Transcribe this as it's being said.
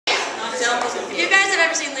You guys have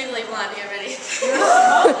ever seen Legally Blonde? Are you ready?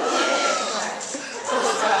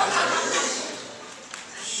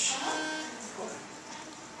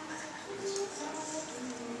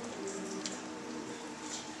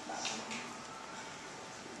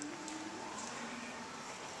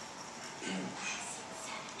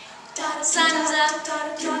 Sun was up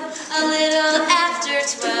a little after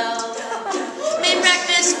 12. Made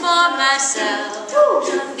breakfast for myself.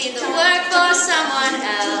 Leave the work for someone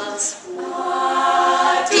else.